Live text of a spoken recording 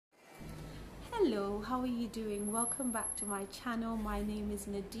Hello, how are you doing? Welcome back to my channel. My name is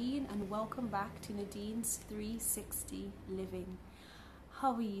Nadine and welcome back to Nadine's 360 Living.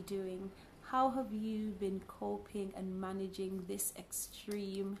 How are you doing? How have you been coping and managing this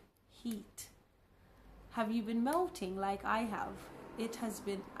extreme heat? Have you been melting like I have? It has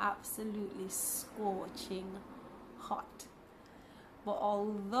been absolutely scorching hot. But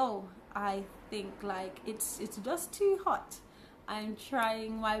although I think like it's just too hot, I'm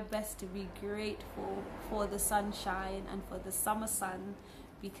trying my best to be grateful for the sunshine and for the summer sun,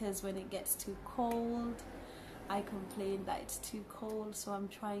 because when it gets too cold, I complain that it's too cold. So I'm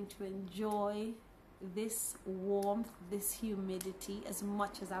trying to enjoy this warmth, this humidity as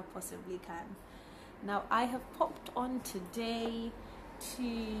much as I possibly can. Now I have popped on today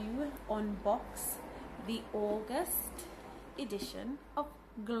to unbox the August edition of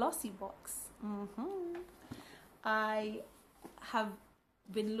Glossybox. I have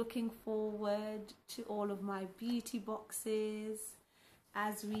been looking forward to all of my beauty boxes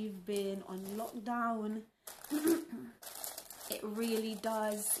as we've been on lockdown. It really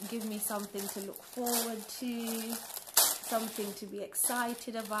does give me something to look forward to, something to be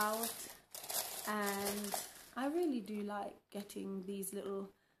excited about, and I really do like getting these little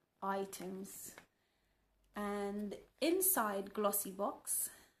items. And inside Glossybox,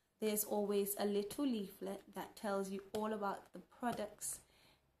 there's always a little leaflet that tells you all about the products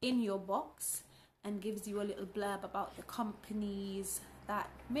in your box and gives you a little blurb about the companies that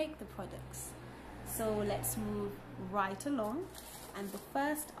make the products. So let's move right along. And the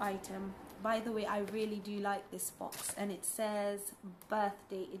first item, by the way, I really do like this box, and it says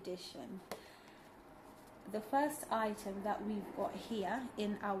birthday edition. The first item that we've got here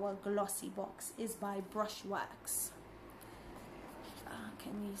in our Glossybox is by Brushworks.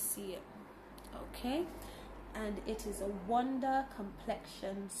 Can you see it? Okay, and it is a Wonder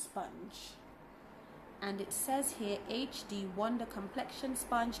Complexion Sponge, and it says here HD Wonder Complexion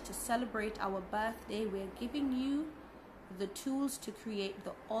Sponge. To celebrate our birthday, we're giving you the tools to create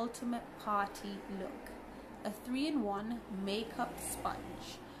the ultimate party look. A 3-in-1 makeup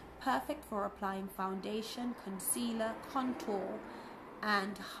sponge, perfect for applying foundation, concealer, contour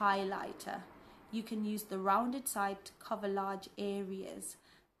and highlighter. You can use the rounded side to cover large areas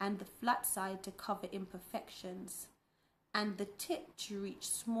and the flat side to cover imperfections, and the tip to reach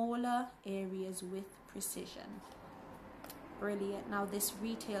smaller areas with precision. Brilliant. Now this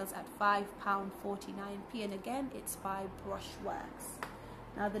retails at £5.49, and again it's by Brushworks.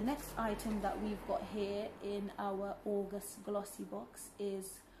 Now the next item that we've got here in our August Glossybox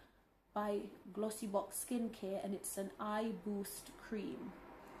is by Glossybox Skincare, and it's an eye boost cream.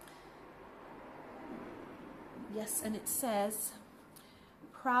 Yes, and it says,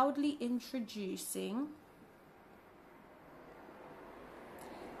 proudly introducing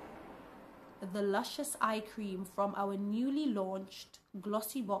the luscious eye cream from our newly launched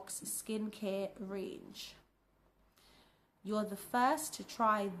Glossybox Skincare range. You're the first to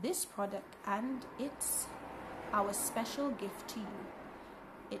try this product, and it's our special gift to you.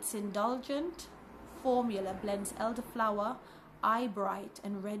 Its indulgent formula blends elderflower, eye bright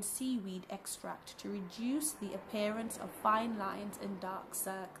and red seaweed extract to reduce the appearance of fine lines and dark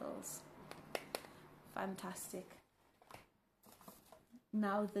circles. Fantastic.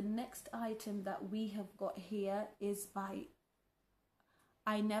 Now the next item that we have got here is by,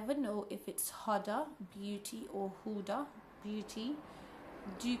 I never know if it's Huda Beauty or Huda Beauty,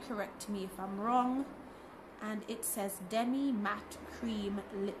 do correct me if I'm wrong, and it says Demi Matte Cream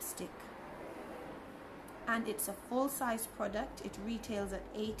Lipstick. And it's a full-size product. It retails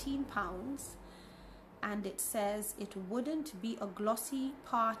at £18, and it says it wouldn't be a glossy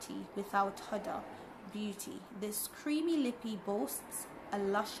party without Huda Beauty. This creamy lippy boasts a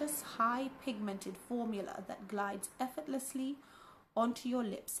luscious, high pigmented formula that glides effortlessly onto your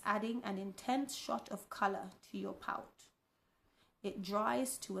lips, adding an intense shot of color to your pout. It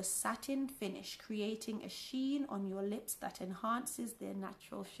dries to a satin finish, creating a sheen on your lips that enhances their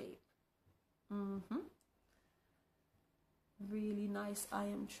natural shape. Really nice. I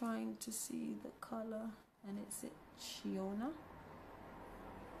am trying to see the color, and it's it Chiona.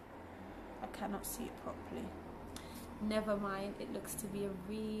 I cannot see it properly. Never mind, it looks to be a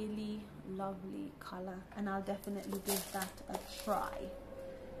really lovely color, and I'll definitely give that a try.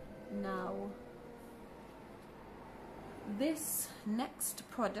 Now this next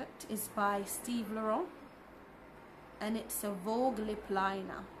product is by Steve Laurent, and it's a Vogue lip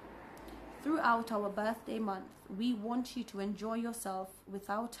liner. Throughout our birthday month, we want you to enjoy yourself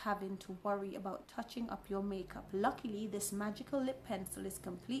without having to worry about touching up your makeup. Luckily, this magical lip pencil is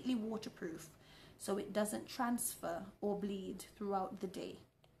completely waterproof, so it doesn't transfer or bleed throughout the day.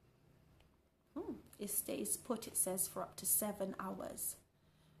 It stays put, it says, for up to 7 hours,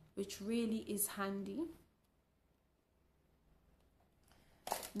 which really is handy.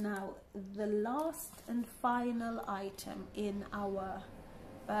 Now, the last and final item in our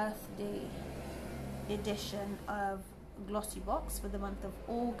birthday edition of Glossybox for the month of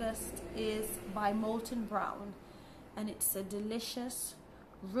August is by Molten Brown, and it's a delicious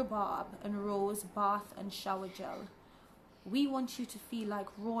rhubarb and rose bath and shower gel. We want you to feel like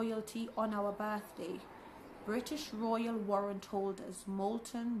royalty on our birthday. British Royal Warrant holders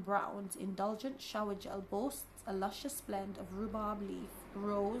Molten Brown's indulgent shower gel boasts a luscious blend of rhubarb leaf,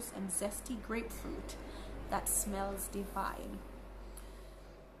 rose and zesty grapefruit that smells divine.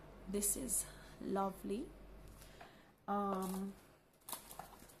 This is lovely.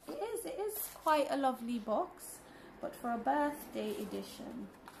 It is quite a lovely box, but for a birthday edition,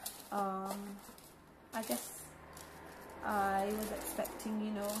 I guess I was expecting,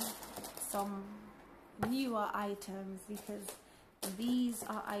 you know, some newer items, because these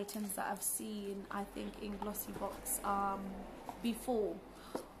are items that I've seen, I think, in Glossybox before.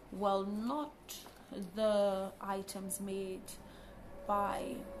 Well, not the items made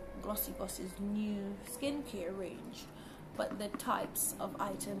by Glossybox's new skincare range, but the types of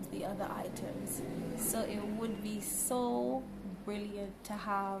items, the other items. So it would be so brilliant to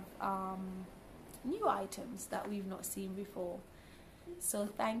have new items that we've not seen before. So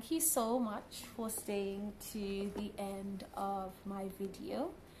thank you so much for staying to the end of my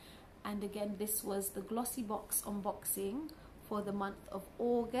video. And again, this was the Glossybox unboxing for the month of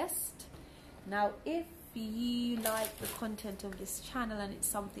August. Now, if you like the content of this channel and it's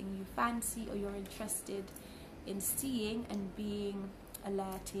something you fancy, or you're interested in seeing and being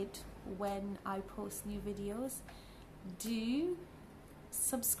alerted when I post new videos, do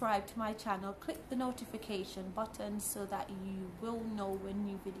subscribe to my channel. Click the notification button so that you will know when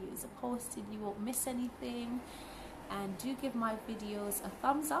new videos are posted. You won't miss anything. And do give my videos a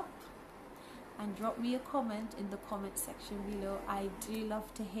thumbs up and drop me a comment in the comment section below. I do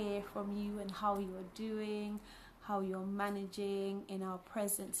love to hear from you and how you're doing, how you're managing in our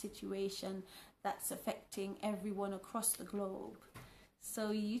present situation that's affecting everyone across the globe.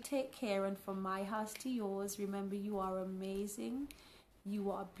 So you take care, and from my house to yours, remember, you are amazing, you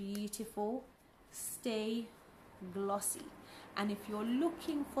are beautiful, stay glossy. And if you're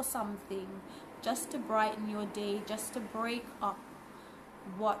looking for something just to brighten your day, just to break up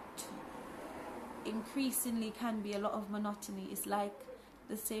what increasingly can be a lot of monotony, it's like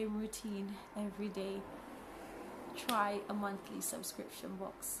the same routine every day, try a monthly subscription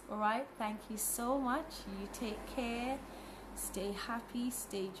box. All right, thank you so much. You take care, stay happy,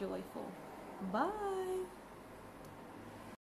 stay joyful. Bye.